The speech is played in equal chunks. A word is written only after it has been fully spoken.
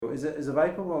is a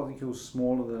vapor molecule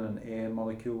smaller than an air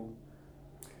molecule?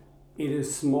 It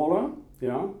is smaller,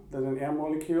 than an air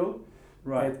molecule.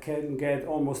 Right. It can get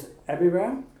almost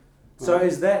everywhere. So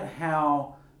is that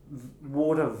how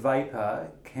water vapor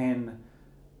can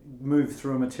move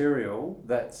through a material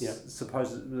that's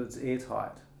supposed that's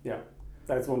airtight? Yeah,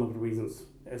 that's one of the reasons.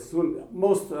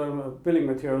 Most building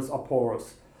materials are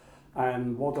porous,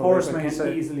 and water vapor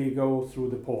can easily go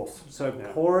through the pores. So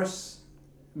porous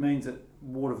means that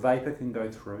water vapor can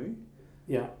go through.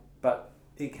 Yeah. But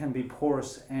it can be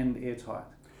porous and airtight.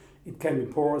 It can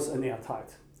be porous and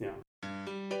airtight. Yeah.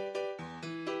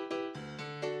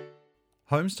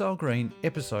 Homestyle Green,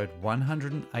 episode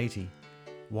 180.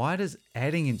 Why does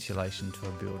adding insulation to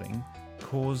a building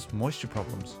cause moisture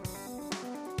problems?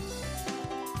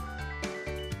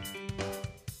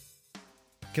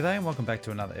 G'day and welcome back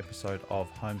to another episode of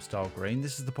Homestyle Green.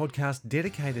 This is the podcast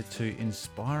dedicated to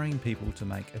inspiring people to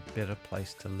make a better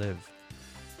place to live.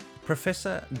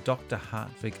 Professor Dr.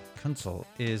 Hartwig Kunzel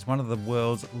is one of the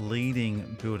world's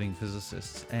leading building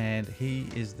physicists, and he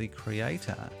is the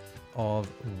creator of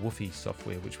WFOE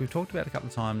software, which we've talked about a couple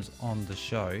of times on the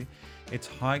show. It's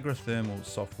hygrothermal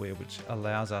software, which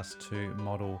allows us to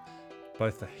model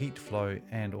both the heat flow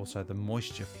and also the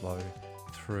moisture flow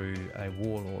through a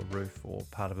wall or roof or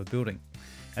part of a building.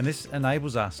 And this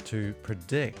enables us to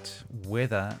predict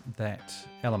whether that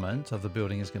element of the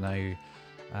building is going to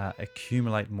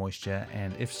accumulate moisture,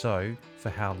 and if so, for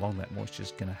how long that moisture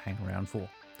is going to hang around for.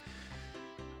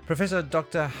 Professor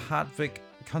Dr. Hartwig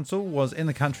Kunzel was in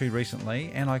the country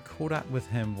recently, and I caught up with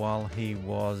him while he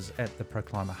was at the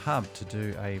ProClimate Hub to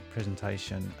do a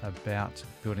presentation about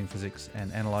building physics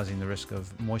and analysing the risk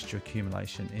of moisture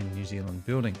accumulation in New Zealand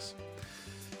buildings.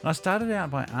 And I started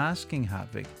out by asking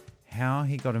Hartwig how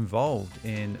he got involved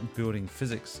in building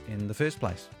physics in the first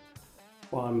place.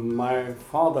 Well, my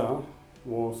father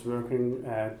was working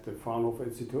at the Fraunhofer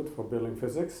Institute for Building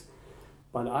Physics,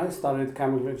 but I studied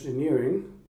chemical engineering,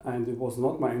 and it was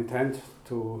not my intent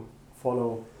to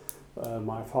follow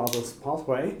my father's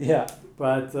pathway. Yeah.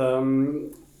 But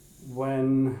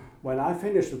when I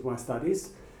finished with my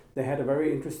studies, they had a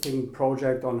very interesting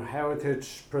project on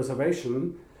heritage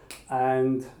preservation,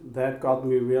 and that got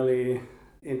me really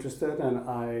interested, and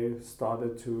I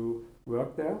started to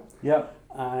work there. Yeah.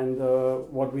 And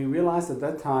what we realized at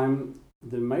that time,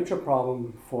 the major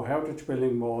problem for heritage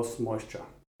building was moisture.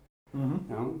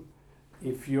 Mm-hmm.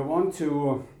 If you want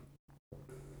to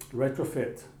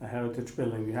retrofit a heritage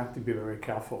building, you have to be very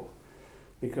careful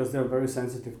because they're very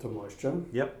sensitive to moisture.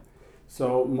 Yep.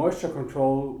 So moisture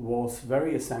control was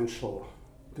very essential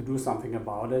to do something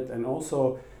about it. And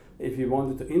also, if you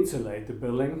wanted to insulate the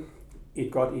building, it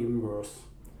got even worse.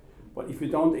 But if you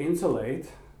don't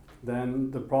insulate, then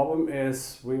the problem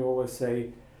is, we always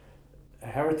say, a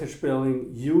heritage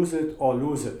building, use it or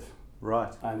lose it.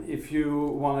 Right. And if you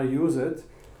want to use it,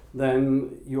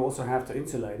 then you also have to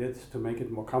insulate it to make it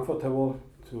more comfortable,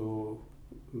 to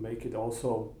make it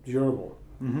also durable.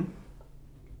 Mm-hmm.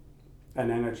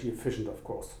 And energy efficient, of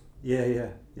course. Yeah.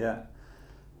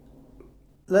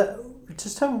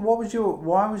 Just tell me,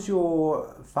 why was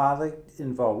your father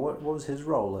involved? What was his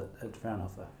role at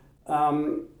Fraunhofer?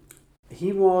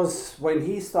 He was, when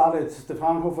he started, the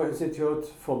Fraunhofer Institute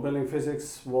for Building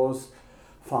Physics was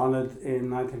founded in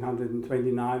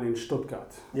 1929 in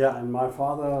Stuttgart. Yeah. And my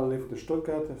father lived in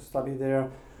Stuttgart, studied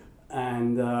there.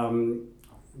 And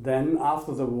then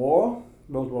after the war,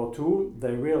 World War II,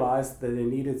 they realized that they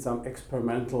needed some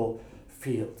experimental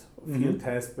field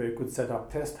test where you could set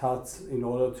up test huts in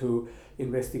order to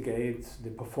investigate the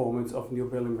performance of new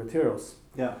building materials.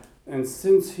 Yeah. And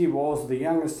since he was the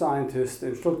youngest scientist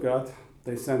in Stuttgart,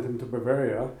 they sent him to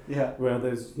Bavaria, where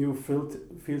this new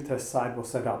field test site was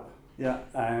set up. Yeah.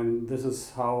 And this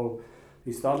is how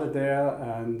he started there,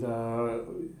 and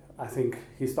I think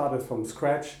he started from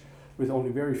scratch with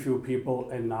only very few people,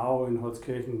 and now in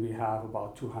Holzkirchen we have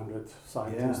about 200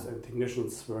 scientists and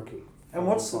technicians working. And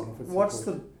what's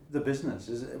the business?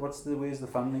 Where's the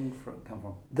funding come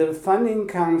from? The funding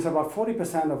comes, about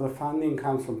 40% of the funding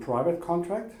comes from private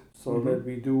contract, so that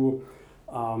we do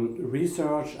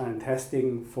research and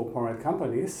testing for private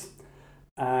companies,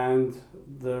 and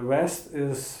the rest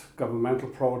is governmental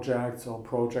projects or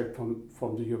project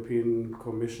from the European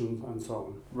Commission and so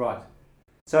on. Right.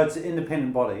 So it's an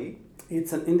independent body?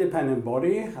 It's an independent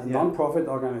body, a non-profit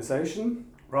organization.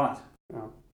 Right. Yeah.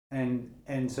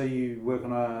 And so you work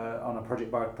on a project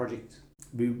by project.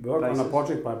 We work on a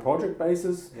project by project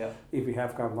basis. Yeah. If we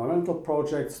have governmental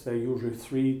projects, they're usually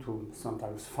 3 to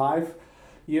sometimes 5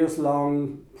 years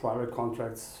long. Private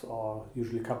contracts are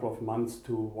usually a couple of months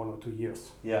to 1 or 2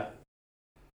 years. Yeah.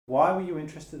 Why were you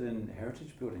interested in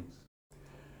heritage buildings?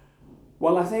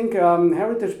 Well, I think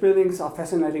heritage buildings are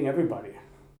fascinating everybody.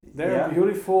 They're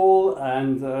beautiful,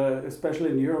 and especially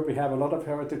in Europe, we have a lot of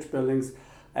heritage buildings,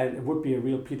 and it would be a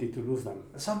real pity to lose them.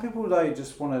 Some people, they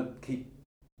just want to keep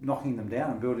knocking them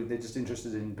down and building. They're just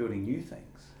interested in building new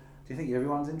things. Do you think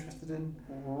everyone's interested in?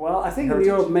 Well, I think heritage?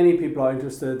 in Europe, many people are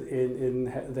interested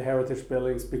in the heritage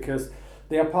buildings because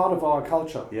they are part of our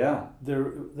culture. Yeah.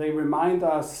 They remind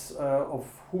us of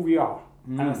who we are,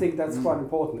 and I think that's quite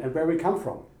important, and where we come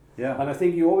from. Yeah. And I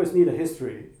think you always need a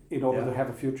history in order Yeah. to have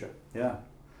a future. Yeah.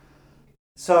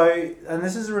 So, and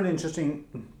this is a really interesting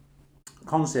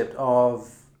concept of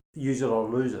use it or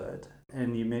lose it.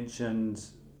 And you mentioned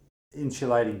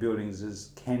insulating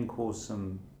buildings can cause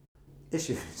some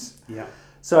issues. Yeah.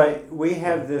 So we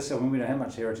have this, I mean, we don't have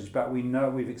much heritage, but we know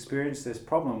we've experienced this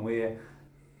problem where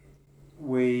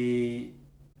we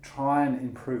try and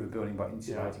improve a building by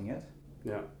insulating it.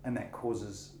 Yeah. And that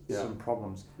causes some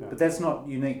problems. Yeah. But that's not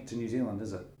unique to New Zealand,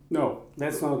 is it? No,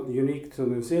 that's not unique to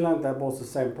New Zealand. That was the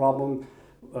same problem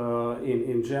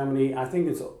in Germany. I think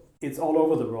it's all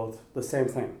over the world, the same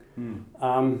thing.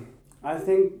 I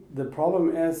think the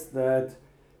problem is that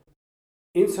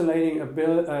insulating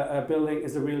a building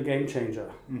is a real game changer.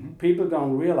 Mm-hmm. People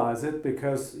don't realize it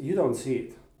because you don't see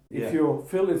it. If you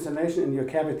fill insulation in your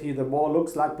cavity, the wall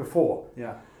looks like before.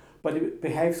 Yeah. But it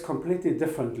behaves completely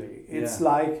differently. It's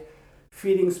like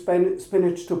feeding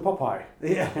spinach to Popeye.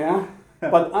 Yeah.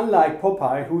 But unlike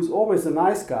Popeye, who's always a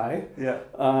nice guy,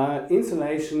 Yeah.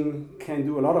 insulation can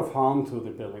do a lot of harm to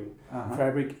the building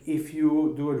fabric if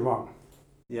you do it wrong.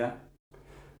 Yeah.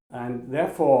 And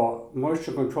therefore,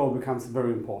 moisture control becomes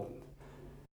very important.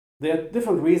 There are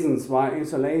different reasons why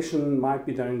insulation might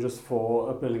be dangerous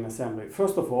for a building assembly.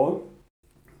 First of all,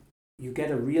 you get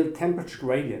a real temperature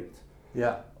gradient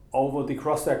over the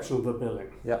cross-section of the building.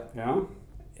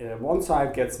 One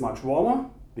side gets much warmer,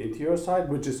 the interior side,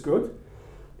 which is good.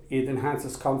 It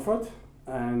enhances comfort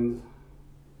and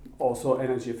also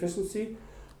energy efficiency.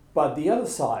 But the other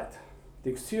side, the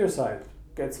exterior side,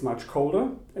 gets much colder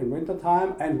in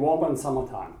wintertime and warmer in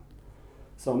summertime.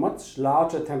 So much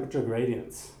larger temperature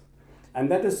gradients. And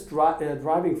that is a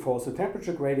driving force. The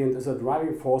temperature gradient is a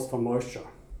driving force for moisture.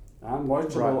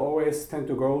 Moisture will always tend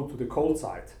to go to the cold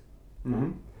side.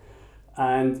 Mm-hmm.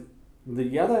 And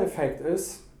the other effect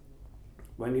is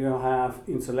when you have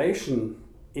insulation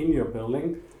in your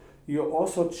building, you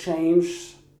also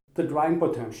change the drying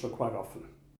potential quite often.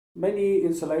 Many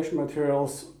insulation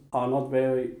materials are not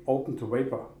very open to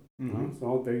vapor. It's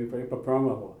not very vapor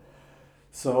permeable.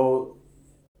 So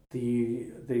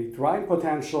the drying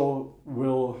potential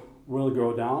will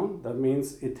go down. That means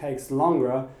it takes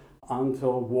longer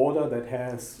until water that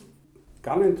has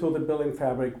gone into the building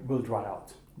fabric will dry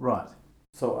out. Right.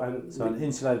 So an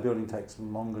insulated building takes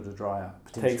longer to dry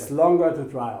out. Takes longer to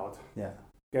dry out. Yeah.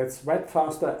 Gets wet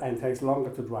faster and takes longer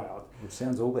to dry out. Which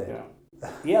sounds all bad.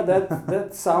 Yeah.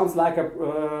 That sounds like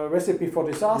a recipe for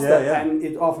disaster, and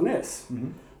it often is.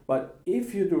 Mm-hmm. But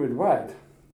if you do it right,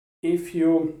 if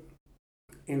you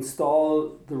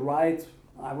install the right,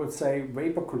 I would say,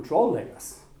 vapor control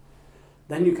layers,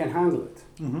 then you can handle it.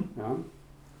 Mm-hmm. Yeah?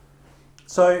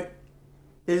 So,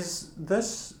 is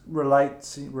this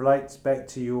relates back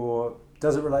to your?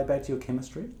 Does it relate back to your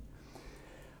chemistry?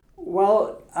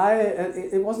 Well,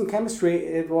 it wasn't chemistry.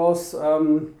 It was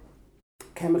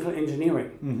chemical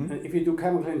engineering. Mm-hmm. If you do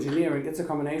chemical engineering, it's a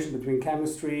combination between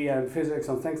chemistry and physics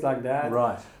and things like that.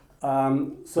 Right.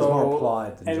 So it's more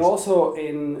applied. Also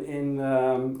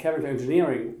in chemical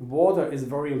engineering, water is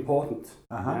very important.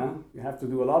 Yeah? You have to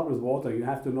do a lot with water. You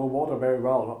have to know water very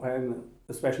well, and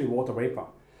especially water vapor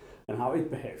and how it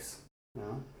behaves.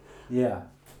 Yeah.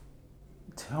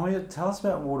 Tell us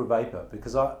about water vapor,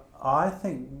 because I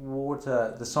think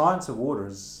water, the science of water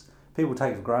is, people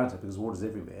take it for granted because water's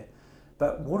everywhere,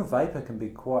 but water vapor can be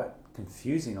quite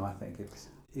confusing. I think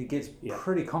it gets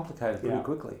pretty complicated pretty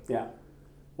quickly. Yeah.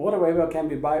 Water vapor can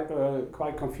be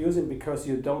quite confusing because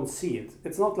you don't see it.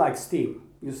 It's not like steam.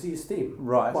 You see steam.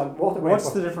 Right. But water vapor,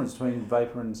 what's the difference between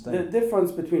vapor and steam? The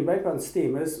difference between vapor and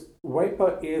steam is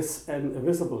vapor is an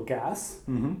invisible gas,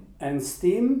 and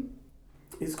steam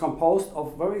is composed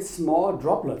of very small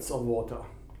droplets of water,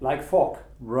 like fog.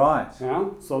 Right. Yeah.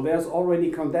 So there's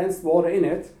already condensed water in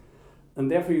it,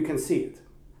 and therefore you can see it.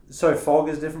 So fog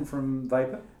is different from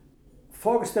vapor?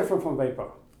 Fog is different from vapor.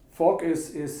 Fog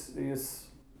is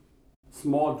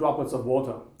small droplets of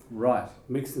water, right,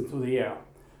 mixed into the air.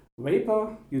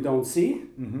 Vapor you don't see,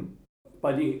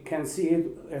 but you can see it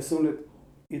as soon as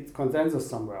it condenses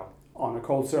somewhere on a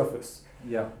cold surface.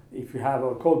 Yeah. If you have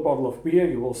a cold bottle of beer,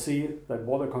 you will see that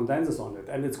water condenses on it,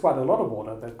 and it's quite a lot of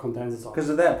water that condenses on it. Because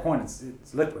at that point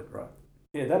it's liquid, right?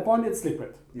 Yeah, at that point it's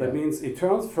liquid. Yeah. That means it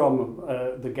turns from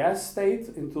the gas state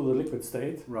into the liquid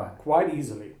state Right. quite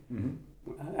easily. Mm-hmm.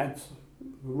 At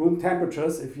room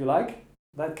temperatures, if you like.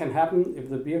 That can happen if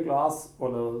the beer glass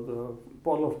or the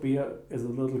bottle of beer is a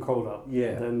little colder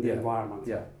than the environment.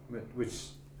 Yeah,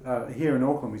 which here in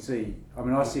Auckland we see, I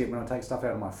mean I see it when I take stuff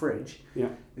out of my fridge. Yeah.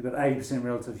 You've got 80%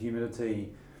 relative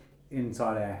humidity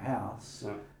inside our house,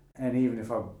 and even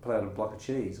if I pull out a block of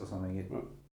cheese or something,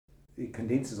 it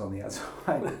condenses on the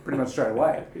outside pretty much straight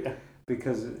away. Yeah.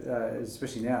 Because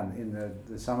especially now in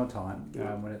the summertime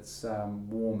when it's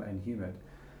warm and humid.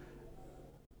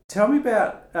 Tell me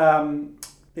about,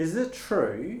 is it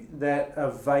true that a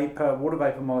water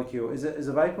vapor molecule, is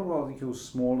a vapor molecule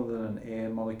smaller than an air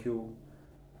molecule?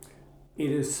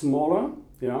 It is smaller,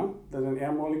 than an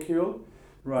air molecule.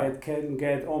 Right. It can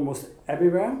get almost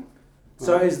everywhere.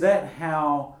 So is that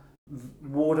how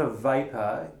water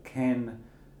vapor can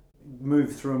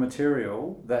move through a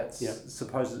material that's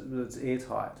supposed that's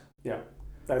airtight? Yeah,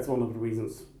 that's one of the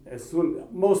reasons.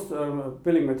 Most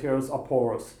building materials are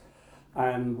porous.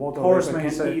 And water vapor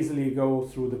can easily go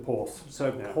through the pores.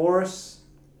 So porous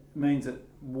means that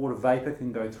water vapor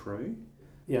can go through.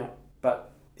 Yeah.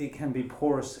 But it can be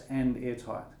porous and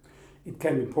airtight. It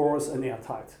can be porous and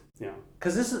airtight. Yeah.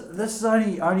 Because this is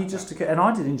only just to, and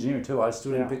I did engineering too. I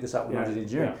still didn't pick this up when I did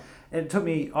engineering. Yeah. And it took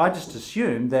me. I just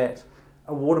assumed that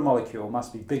a water molecule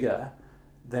must be bigger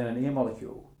than an air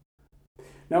molecule.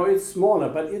 No, it's smaller,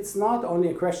 but it's not only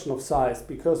a question of size,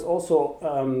 because also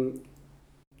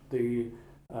the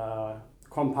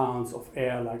compounds of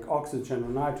air like oxygen or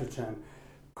nitrogen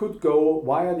could go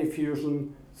via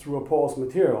diffusion through a porous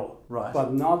material,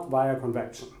 but not via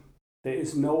convection. There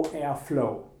is no air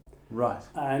flow. Right.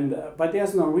 And but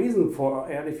there's no reason for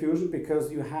air diffusion,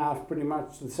 because you have pretty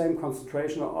much the same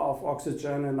concentration of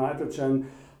oxygen and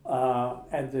nitrogen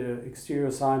at the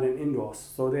exterior side and indoors.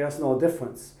 So there's no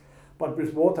difference. But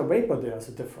with water vapor, there's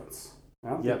a difference.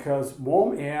 Because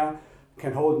warm air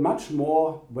can hold much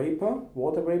more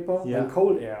water vapor, than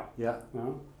cold air.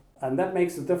 And that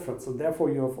makes a difference. And therefore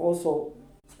you have also,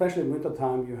 especially in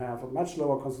wintertime, you have a much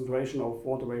lower concentration of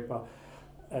water vapor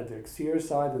at the exterior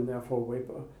side, and therefore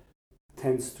vapor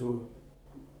tends to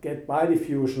get by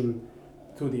diffusion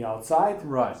to the outside.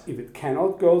 Right. If it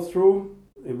cannot go through,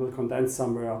 it will condense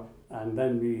somewhere, and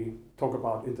then we talk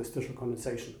about interstitial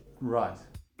condensation. Right.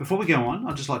 Before we go on,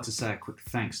 I'd just like to say a quick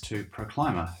thanks to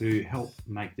Proclima, who helped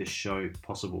make this show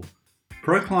possible.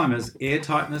 Proclima's air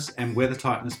tightness and weather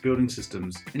tightness building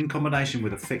systems, in combination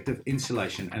with effective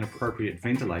insulation and appropriate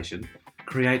ventilation,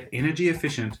 create energy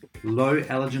efficient, low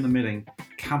allergen emitting,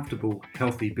 comfortable,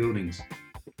 healthy buildings.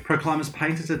 Proclima's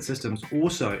patented systems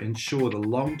also ensure the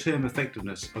long-term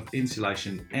effectiveness of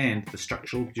insulation and the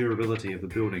structural durability of the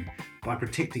building by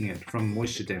protecting it from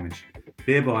moisture damage,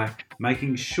 thereby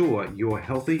making sure your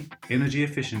healthy, energy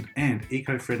efficient and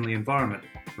eco-friendly environment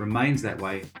remains that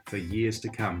way for years to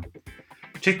come.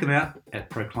 Check them out at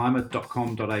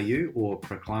proclima.com.au or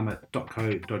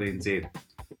proclima.co.nz.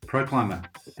 Proclima,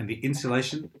 and the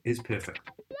insulation is perfect.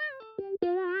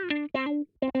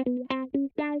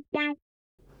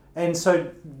 And so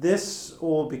this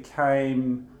all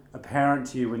became apparent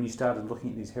to you when you started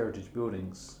looking at these heritage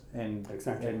buildings and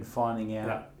finding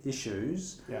out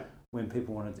issues when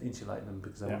people wanted to insulate them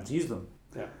because they wanted to use them.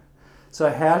 Yeah. So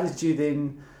how did you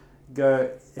then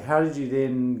get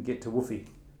to WUFI?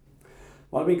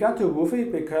 Well, we got to WUFI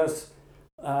because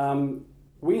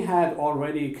we had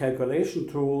already calculation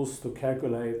tools to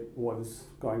calculate what is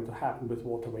going to happen with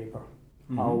water vapor.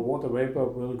 Mm-hmm. How water vapor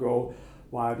will go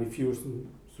via diffusion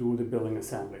through the building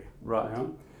assembly. Right.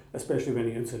 Especially when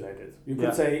you insulate it. You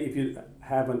could say if you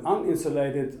have an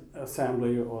uninsulated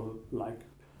assembly or like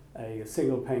a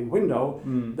single pane window,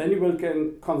 then you will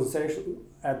get condensation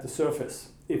at the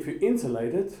surface. If you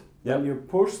insulate it, then you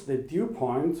push the dew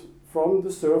point from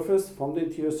the surface, from the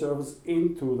interior surface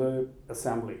into the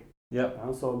assembly.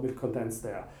 So it will condense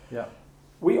there.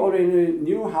 We already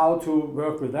knew how to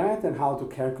work with that and how to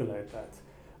calculate that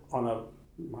on a,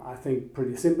 I think,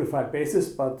 pretty simplified basis,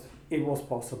 but it was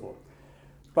possible.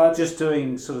 But just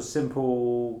doing sort of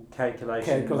simple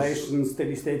calculations,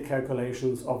 steady-state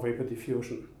calculations of vapor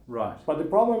diffusion. Right. But the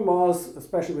problem was,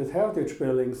 especially with heritage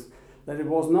buildings, that it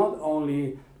was not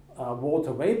only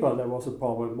water vapor that was a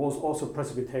problem, it was also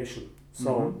precipitation,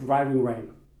 so driving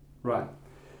rain. Right.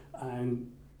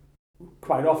 And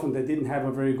quite often they didn't have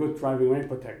a very good driving rain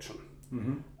protection.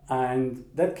 And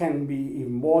that can be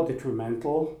even more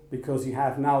detrimental because you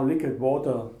have now liquid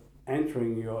water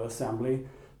entering your assembly,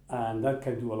 and that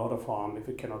can do a lot of harm if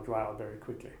it cannot dry out very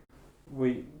quickly.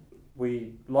 We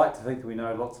like to think that we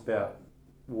know lots about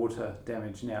water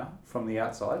damage now from the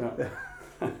outside. Yeah.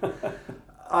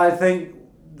 I think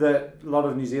that a lot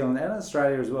of New Zealand and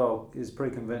Australia as well is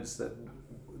pretty convinced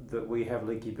that we have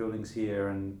leaky buildings here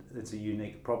and it's a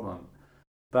unique problem.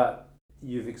 But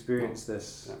you've experienced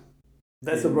this. Yeah.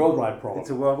 That's a worldwide problem.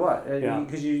 It's a worldwide, Yeah.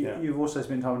 because you've also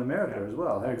spent time in America as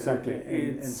well. Exactly.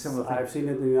 And similar things. I've seen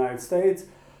it in the United States.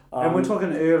 And we're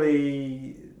talking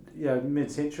early,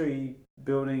 mid-century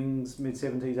buildings,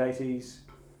 mid-70s, 80s.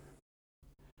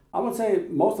 I would say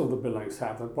most of the buildings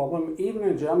have that problem. Even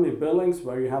in Germany, buildings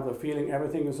where you have the feeling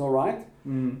everything is all right,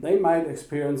 they might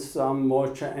experience some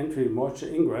moisture entry, moisture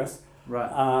ingress.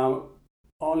 Right.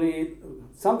 Only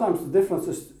sometimes the difference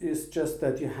is just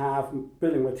that you have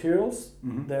building materials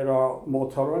that are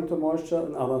more tolerant to moisture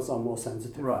and others are more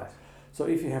sensitive. Right. So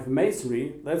if you have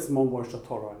masonry, that's more moisture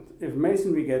tolerant. If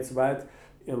masonry gets wet,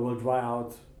 it will dry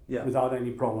out without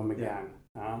any problem again,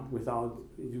 without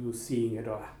you seeing it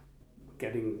or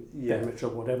getting damage or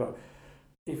whatever.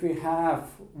 If we have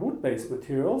wood-based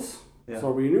materials,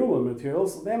 so renewable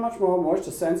materials, they're much more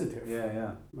moisture sensitive.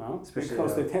 Especially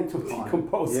because they tend to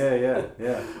decompose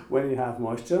when you have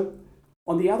moisture.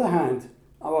 On the other hand,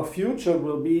 our future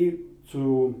will be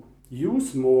to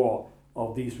use more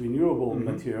of these renewable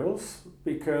materials,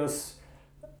 because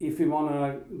if we want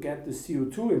to get the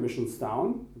CO2 emissions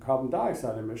down, carbon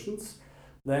dioxide emissions,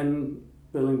 then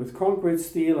building with concrete,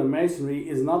 steel and masonry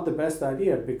is not the best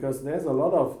idea, because there's a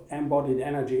lot of embodied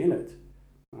energy in it.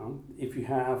 If you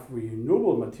have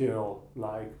renewable material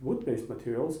like wood-based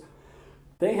materials,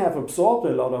 they have absorbed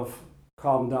a lot of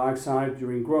carbon dioxide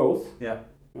during growth.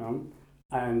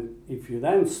 And if you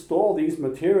then store these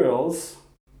materials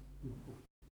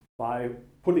by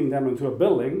putting them into a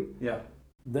building,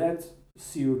 that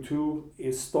CO2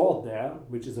 is stored there,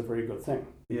 which is a very good thing.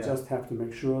 You just have to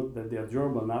make sure that they're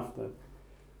durable enough that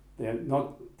they're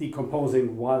not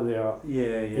decomposing while they are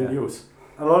in use.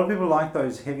 A lot of people like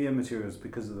those heavier materials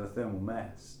because of the thermal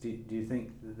mass. Do you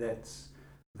think that's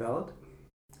valid?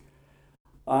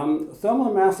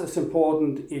 Thermal mass is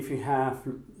important if you have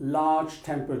large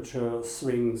temperature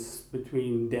swings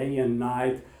between day and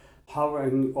night,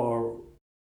 hovering or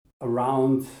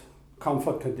around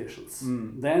comfort conditions.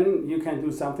 Then you can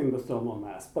do something with thermal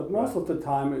mass. But most of the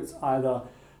time it's either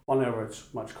on average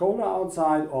much colder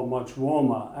outside or much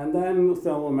warmer, and then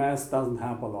thermal mass doesn't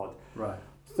help a lot. Right.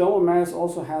 Thermal mass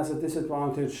also has a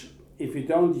disadvantage if you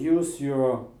don't use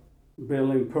your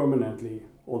building permanently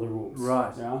or the rooms.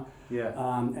 Right.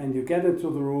 And you get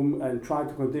into the room and try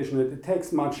to condition it. It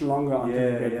takes much longer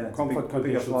until you get comfort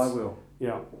conditions. Bigger flywheel.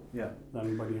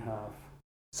 Than what you have.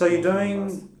 So you're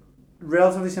doing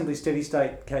relatively simply steady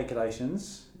state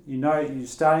calculations. You're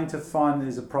starting to find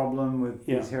there's a problem with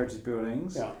these heritage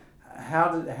buildings.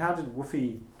 How did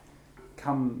WFI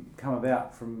come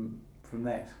about from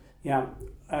that?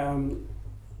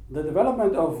 The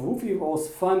development of WFI was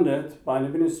funded by the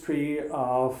Ministry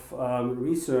of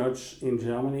Research in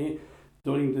Germany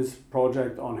during this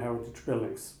project on heritage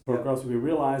buildings, because we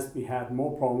realized we had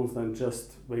more problems than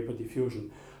just vapor diffusion.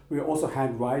 We also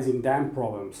had rising dam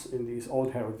problems in these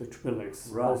old heritage buildings.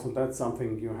 Right. Also, that's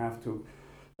something you have to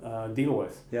deal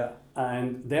with.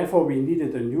 And therefore we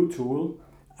needed a new tool,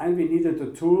 and we needed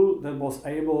a tool that was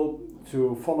able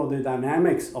to follow the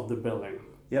dynamics of the building.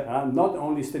 Not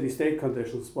only steady state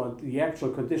conditions, but the actual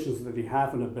conditions that you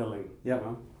have in a building.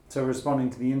 So responding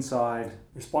to the inside.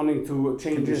 Responding to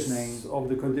changes of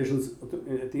the conditions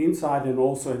at the inside and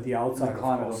also at the outside. The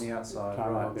climate on the outside,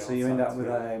 right. So you end up with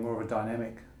a more of a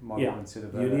dynamic model instead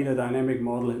of you need a dynamic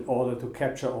model in order to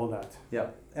capture all that.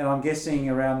 And I'm guessing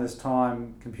around this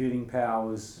time computing power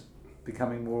was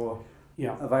becoming more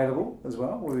available as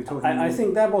well. What are we talking I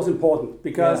think that was important,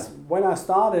 because when I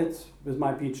started with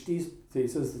my PhD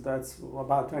thesis, that's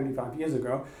about 25 years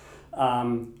ago,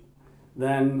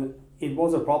 then it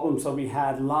was a problem. So we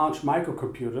had large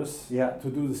microcomputers to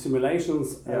do the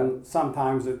simulations, and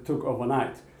sometimes it took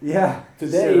overnight.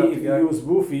 Today, if you use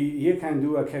WFI, you can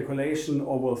do a calculation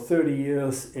over 30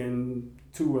 years in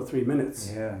 2 or 3 minutes.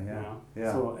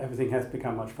 So everything has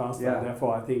become much faster.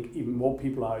 Therefore, I think even more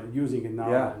people are using it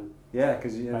now.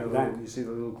 Because you see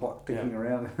the little clock ticking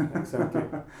around. Exactly.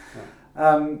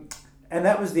 And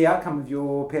that was the outcome of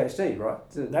your PhD, right?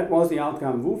 That was the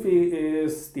outcome. WFI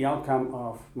is the outcome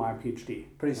of my PhD.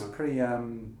 Pretty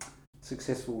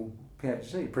successful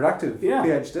PhD, productive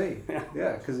PhD.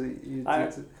 Because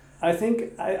I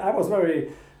think I was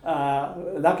very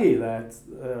lucky that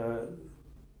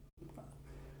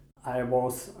I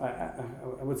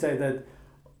would say that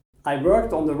I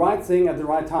worked on the right thing at the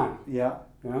right time.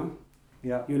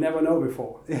 Yeah. You never know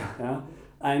before. Yeah.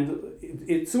 And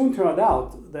it soon turned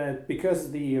out that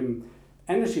because the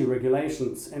energy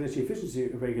efficiency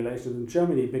regulations in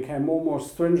Germany became more and more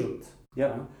stringent.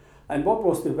 Yep. And what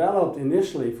was developed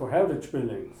initially for heritage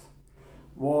buildings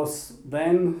was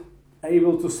then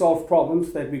able to solve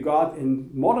problems that we got in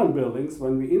modern buildings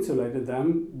when we insulated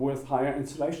them with higher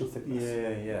insulation thickness.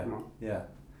 Yeah.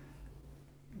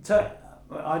 So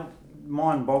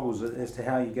mine boggles as to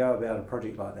how you go about a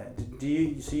project like that.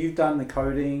 So you've done the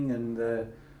coding and the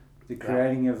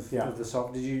creating of the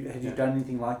software. Had you done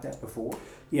anything like that before?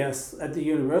 Yes, at the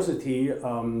university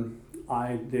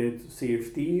I did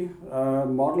CFD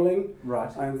modeling,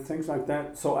 right, and things like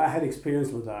that. So I had experience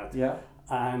with that. Yeah.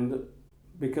 And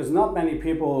because not many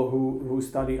people who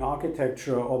study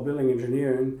architecture or building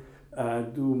engineering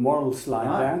do models like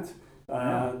that.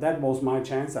 That was my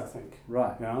chance, I think.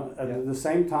 Right. At the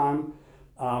same time,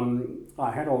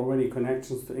 I had already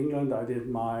connections to England. I did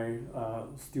my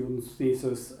student's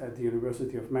thesis at the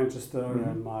University of Manchester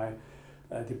and my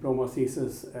diploma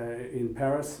thesis in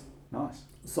Paris. Nice.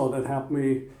 So that helped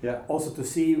me also to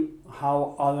see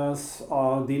how others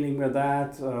are dealing with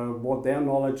that, what their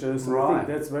knowledge is. And I think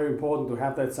that's very important to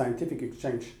have that scientific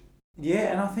exchange.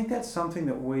 Yeah, and I think that's something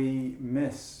that we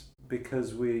miss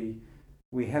because we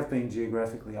have been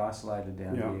geographically isolated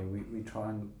down here. We try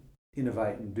and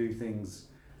innovate and do things,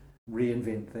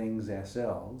 reinvent things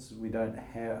ourselves. We don't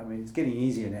have, it's getting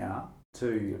easier now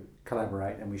to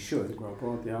collaborate, and we should.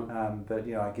 But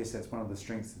I guess that's one of the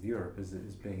strengths of Europe is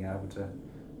being able to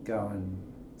go and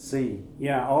see.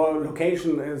 Yeah, our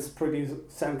location is pretty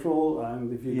central,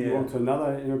 and if you go to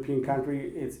another European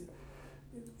country,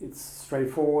 it's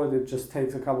straightforward. It just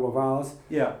takes a couple of hours.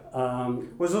 Yeah.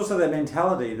 There's also that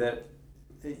mentality that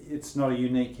it's not a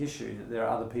unique issue, that there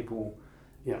are other people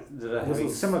that are having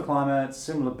similar climates,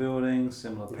 similar buildings,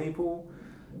 similar people,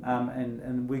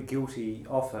 and we're guilty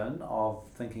often of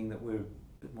thinking that we're a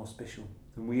bit more special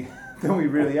than we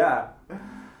really are.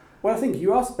 Well, I think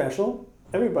you are special.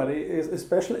 Everybody is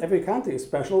special. Every country is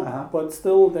special, but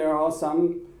still there are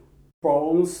some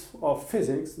problems of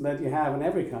physics that you have in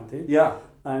every country. Yeah.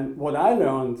 And what I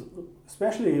learned,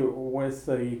 especially with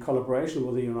the collaboration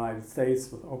with the United States,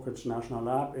 with Oak Ridge National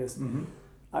Lab, is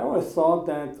I always thought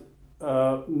that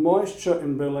moisture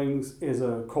in buildings is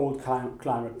a cold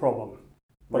climate problem.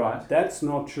 But that's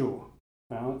not true.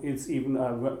 It's even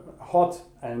a hot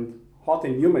and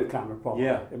humid climate problem.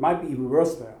 Yeah. It might be even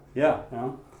worse there. Yeah.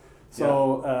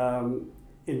 So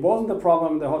it wasn't a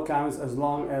problem, the hot climates, as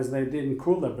long as they didn't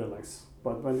cool their buildings.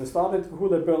 But when they started to cool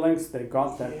their buildings, they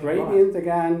got that gradient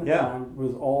again,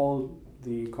 with all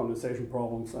the condensation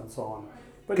problems and so on.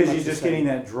 Because you're just getting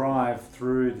that drive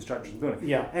through the structure of the building.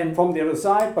 Yeah, and from the other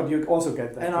side, but you also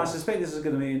get that. And I suspect this is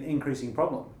going to be an increasing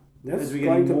problem. That's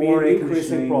going to be an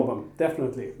increasing problem,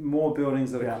 definitely. More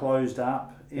buildings that are closed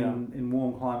up in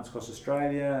warm climates across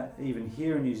Australia, even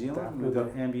here in New Zealand. We've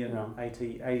got ambient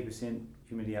 80%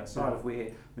 humidity outside of where,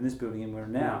 in this building and we're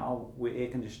now, we're air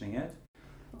conditioning it.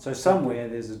 So somewhere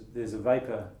there's a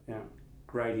vapor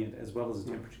gradient as well as a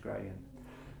temperature gradient.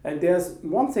 And there's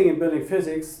one thing in building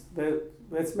physics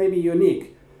that's maybe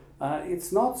unique.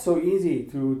 It's not so easy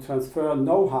to transfer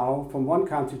know-how from one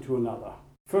country to another.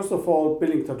 First of all,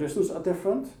 building traditions are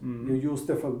different. You use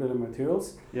different building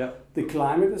materials. Yeah. The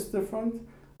climate is different.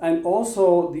 And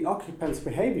also the occupants'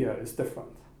 behavior is different.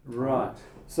 Right.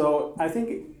 So I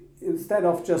think instead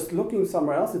of just looking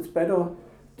somewhere else, it's better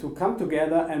to come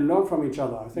together and learn from each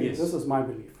other. I think this is my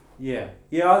belief. Yeah.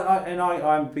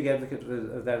 I'm a big advocate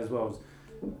of that as well.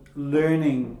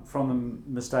 Learning from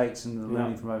the mistakes and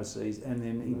learning from overseas, and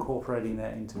then incorporating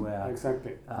that into our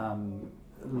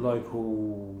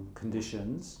local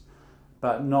conditions,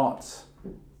 but not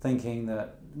thinking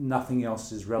that nothing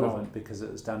else is relevant because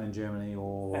it was done in Germany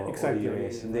or the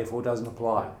US and therefore doesn't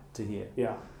apply to here.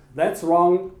 Yeah, that's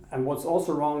wrong. And what's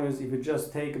also wrong is if you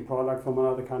just take a product from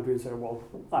another country and say, well,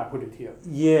 I put it here.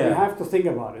 Yeah. You have to think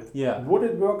about it. Yeah. Would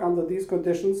it work under these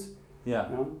conditions? Yeah.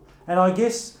 And I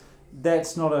guess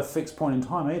that's not a fixed point in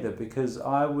time either, because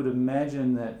I would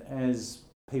imagine that as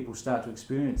people start to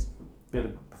experience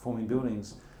better performing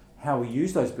buildings, how we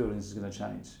use those buildings is going to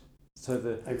change. So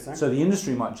the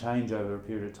industry might change over a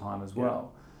period of time as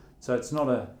well. So it's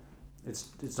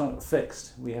not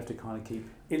fixed. We have to kind of keep.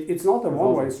 It's not a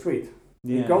one-way street.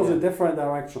 It goes in different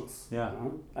directions. Yeah.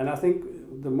 And I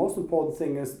think the most important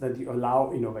thing is that you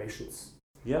allow innovations.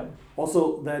 Yeah.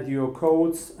 Also, that your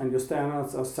codes and your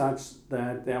standards are such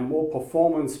that they are more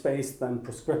performance-based than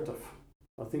prescriptive.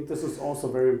 I think this is also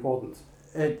very important.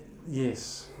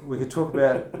 Yes, we could talk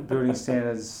about building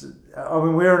standards. I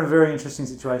mean, we're in a very interesting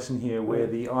situation here where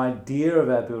the idea of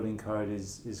our building code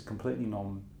is completely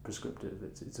non-prescriptive.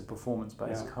 It's a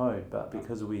performance-based code, but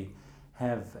because we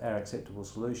have our acceptable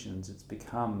solutions, it's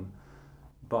become,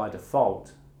 by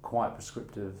default, quite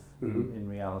prescriptive in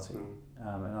reality.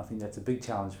 And I think that's a big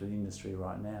challenge for the industry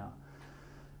right now.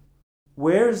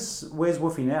 Where's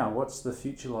Woofy now? What's the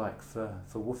future like for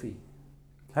Woofy?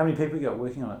 How many people you got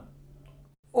working on it?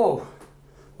 Oh,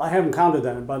 I haven't counted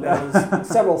them, but there's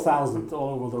several thousand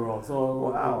all over the world.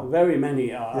 So very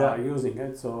many are using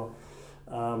it. So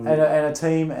and a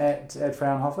team at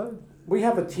Fraunhofer? We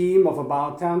have a team of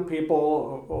about 10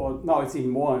 people, or no, it's even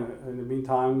more in the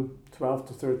meantime, 12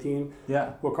 to 13.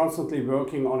 Yeah. We're constantly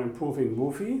working on improving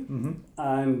Woofy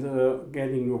and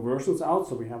getting new versions out.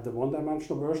 So we have the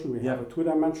one-dimensional version, we have a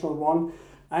two-dimensional one,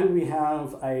 and we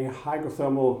have a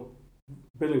hydrothermal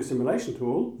building simulation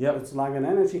tool. It's like an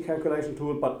energy calculation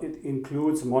tool, but it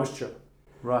includes moisture.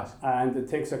 Right. And it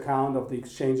takes account of the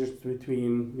exchanges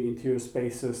between the interior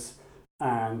spaces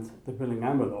and the building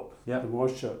envelope, the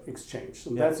moisture exchange.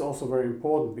 And that's also very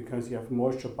important because you have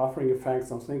moisture buffering effects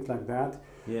and things like that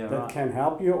that can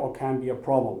help you or can be a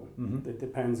problem. It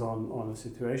depends on the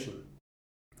situation.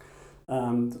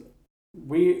 And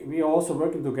we are also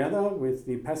working together with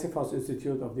the Passive House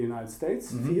Institute of the United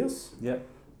States, FIRS.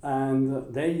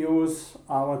 And they use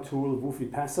our tool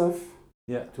Woofy Passive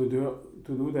to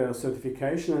do their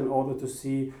certification in order to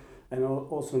see, and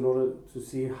also in order to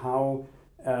see how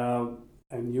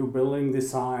a new building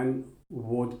design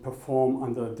would perform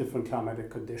under different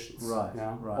climatic conditions. Right.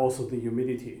 Also the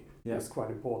humidity is quite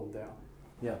important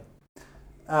there.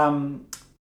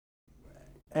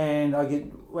 And I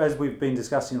get, as we've been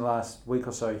discussing the last week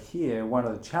or so here, one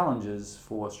of the challenges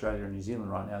for Australia and New Zealand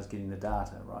right now is getting the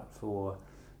data right for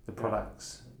the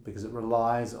products, because it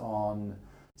relies on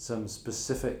some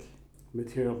specific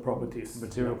material properties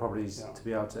to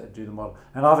be able to do the model.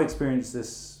 And I've experienced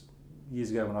this years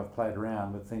ago when I've played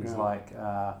around with things like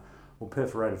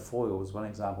perforated foil was one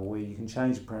example where you can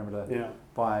change the parameter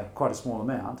by quite a small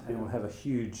amount and it will have a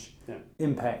huge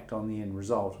impact on the end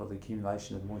result of the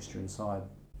accumulation of moisture inside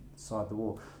the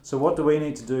wall. So what do we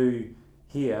need to do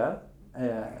here,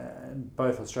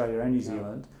 both Australia and New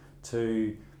Zealand,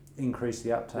 to increase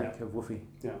the uptake of Woofy?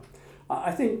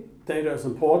 I think data is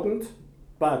important,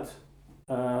 but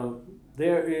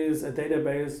there is a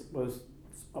database with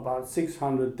about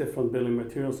 600 different building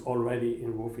materials already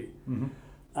in Woofy.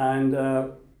 And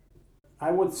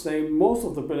I would say most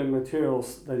of the building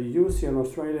materials that you use here in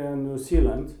Australia and New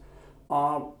Zealand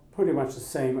are pretty much the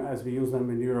same as we use them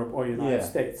in Europe or United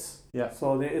States.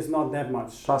 So there is not that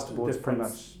much plasterboard is pretty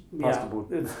much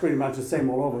plasterboard. It's pretty much the same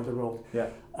all over the world.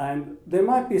 And there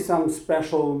might be some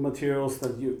special materials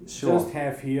that you just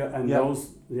have here, and those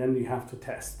then you have to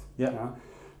test.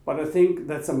 But I think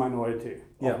that's a minority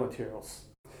of materials.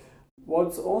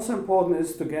 What's also important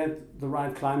is to get the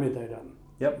right climate data.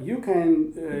 You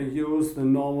can use the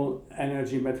normal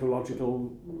energy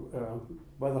meteorological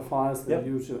weather files that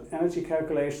use your energy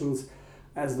calculations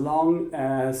as long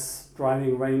as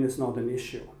driving rain is not an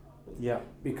issue.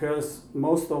 Because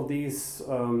most of these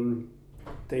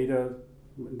data,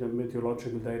 the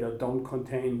meteorological data, don't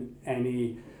contain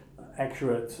any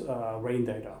accurate rain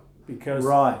data.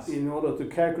 Because in order to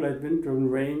calculate wind driven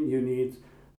rain, you need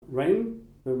rain,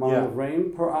 the amount of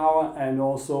rain per hour, and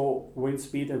also wind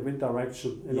speed and wind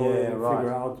direction in order to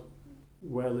figure out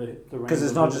where the rain. Because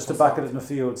it's not just a bucket in the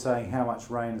field saying how much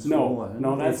rain has fallen.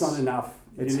 No, that's not enough.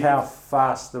 It's how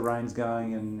fast the rain's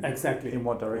going and in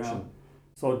what direction.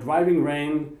 So driving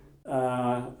rain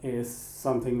is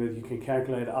something that you can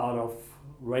calculate out of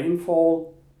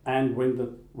rainfall and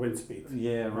wind speed.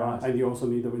 And you also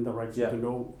need the wind direction to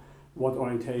know what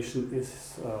orientation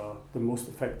is the most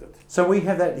affected. So we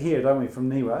have that here, don't we, from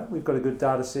NIWA? We've got a good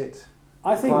data set.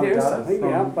 I think there is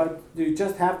something, but you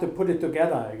just have to put it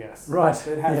together, I guess.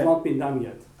 It has not been done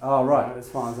yet. As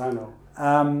far as I know.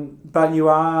 But you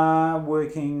are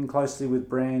working closely with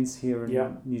brands here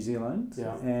in New Zealand,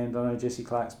 and I know Jesse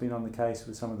Clark's been on the case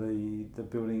with some of the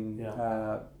building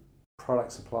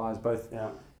product suppliers, both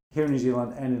here in New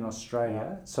Zealand and in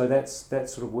Australia. So that's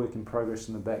sort of work in progress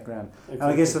in the background. And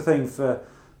I guess the thing for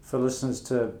listeners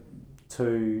to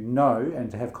know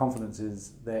and to have confidence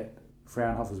is that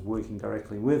Fraunhofer is working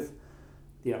directly with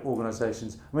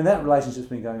organisations. I mean, that relationship's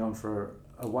been going on for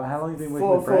a while. How long have you been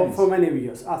working with brands? For many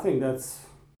years. I think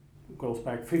goes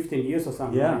back 15 years or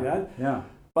something like that.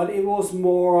 But it was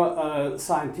more a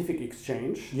scientific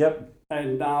exchange.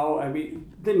 And now we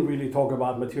didn't really talk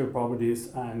about material properties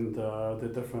and the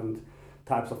different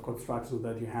types of construction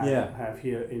that you have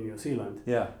here in New Zealand.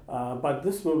 Yeah. But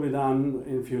this will be done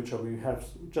in future. We have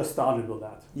just started with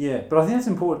that. Yeah, but I think that's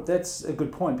important. That's a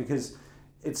good point, because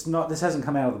it's not. This hasn't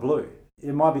come out of the blue.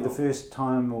 It might be the first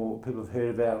time, or people have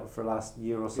heard about it for the last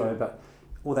year or so, but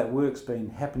all that work's been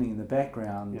happening in the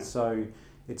background. Yeah. So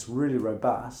it's really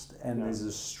robust, and there's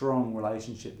a strong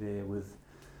relationship there with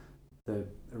the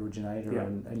originator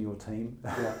and your team.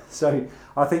 Yeah. So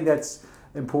I think that's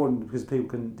important, because people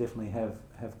can definitely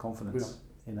have confidence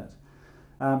in it.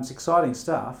 It's exciting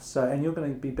stuff. So, and you're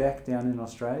going to be back down in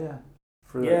Australia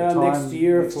for next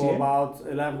year for about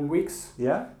 11 weeks.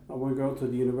 Yeah. I will go to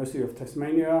the University of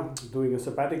Tasmania, doing a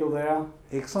sabbatical there.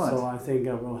 Excellent. So I think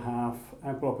I will have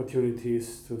ample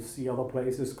opportunities to see other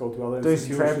places, go to other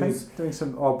institutions. Doing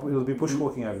some tramping? It'll be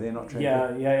bushwalking over there, not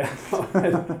tramping. Yeah.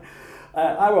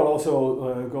 I will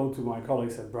also go to my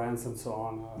colleagues at Brands and so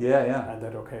on at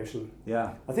that occasion.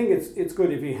 Yeah. I think it's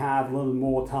good if we have a little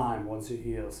more time once you're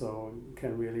here, so you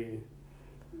can really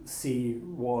see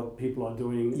what people are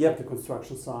doing at the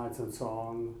construction sites and so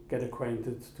on, get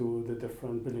acquainted to the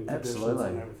different building traditions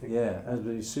and everything. Yeah, it'll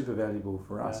be super valuable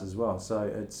for us as well. So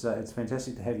it's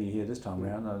fantastic to have you here this time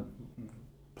around. I'm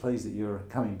pleased that you're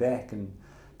coming back and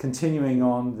continuing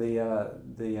on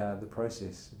the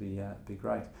process. Be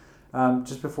great.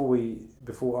 Just before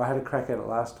I had a crack at it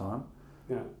last time.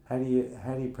 Yeah. How do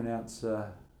you pronounce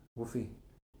WFI?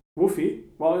 WFI?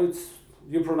 Well,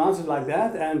 you pronounce it like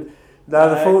that, and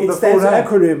it stands for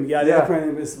acronym. Yeah, the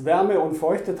acronym is Wärme- und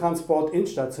Feuchtetransport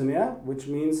instationär, which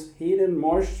means heat and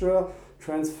moisture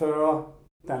transfer,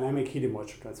 dynamic heat and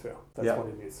moisture transfer. That's what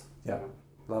it means. Yeah,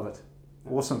 love it.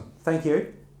 Awesome. Thank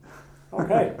you.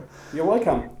 Okay, you're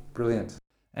welcome. Brilliant.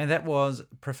 And that was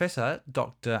Professor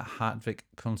Dr. Hartwig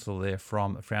Kunzel there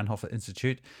from Fraunhofer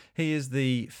Institute. He is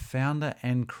the founder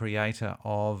and creator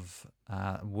of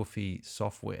WFI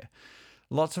software.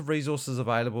 Lots of resources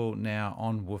available now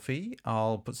on WFI.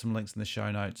 I'll put some links in the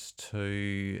show notes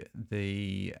to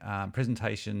the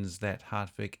presentations that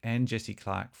Hartwig and Jesse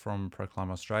Clark from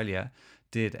ProClimate Australia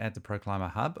did at the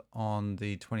ProClimate Hub on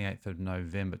the 28th of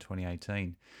November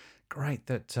 2018. Great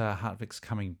that Hartwig's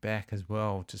coming back as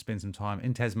well to spend some time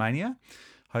in Tasmania.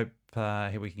 Hope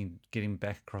we can get him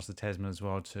back across the Tasman as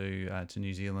well to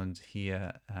New Zealand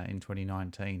here in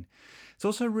 2019. It's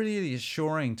also really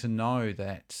assuring to know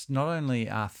that not only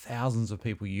are thousands of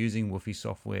people using WFI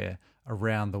software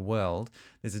around the world,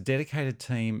 there's a dedicated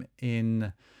team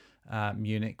in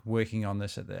Munich working on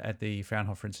this at the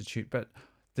Fraunhofer Institute, but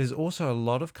there's also a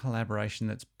lot of collaboration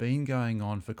that's been going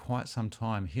on for quite some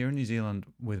time here in New Zealand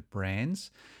with brands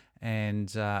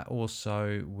and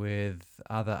also with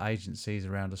other agencies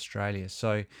around Australia.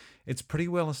 So it's pretty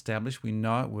well established. We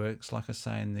know it works. Like I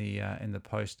say in the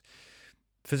post,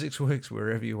 physics works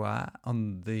wherever you are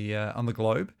on the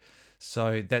globe.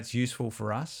 So that's useful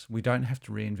for us. We don't have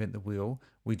to reinvent the wheel.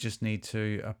 We just need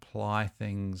to apply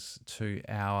things to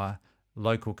our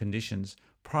local conditions.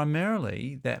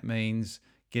 Primarily, that means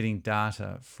getting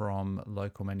data from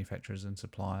local manufacturers and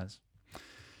suppliers.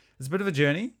 It's a bit of a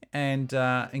journey, and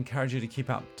encourage you to keep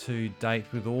up to date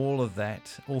with all of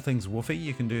that, all things WFI.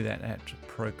 You can do that at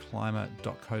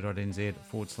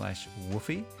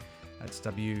proclimate.co.nz/WFI. That's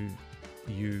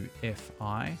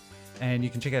WUFI. And you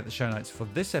can check out the show notes for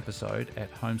this episode at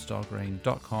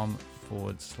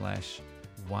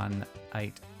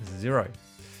homestylegreen.com/180.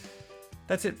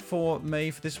 That's it for me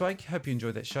for this week. Hope you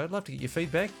enjoyed that show. I'd love to get your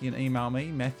feedback. You can email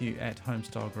me,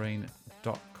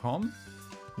 Matthew@homestylegreen.com.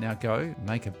 Now go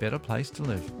make a better place to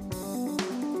live.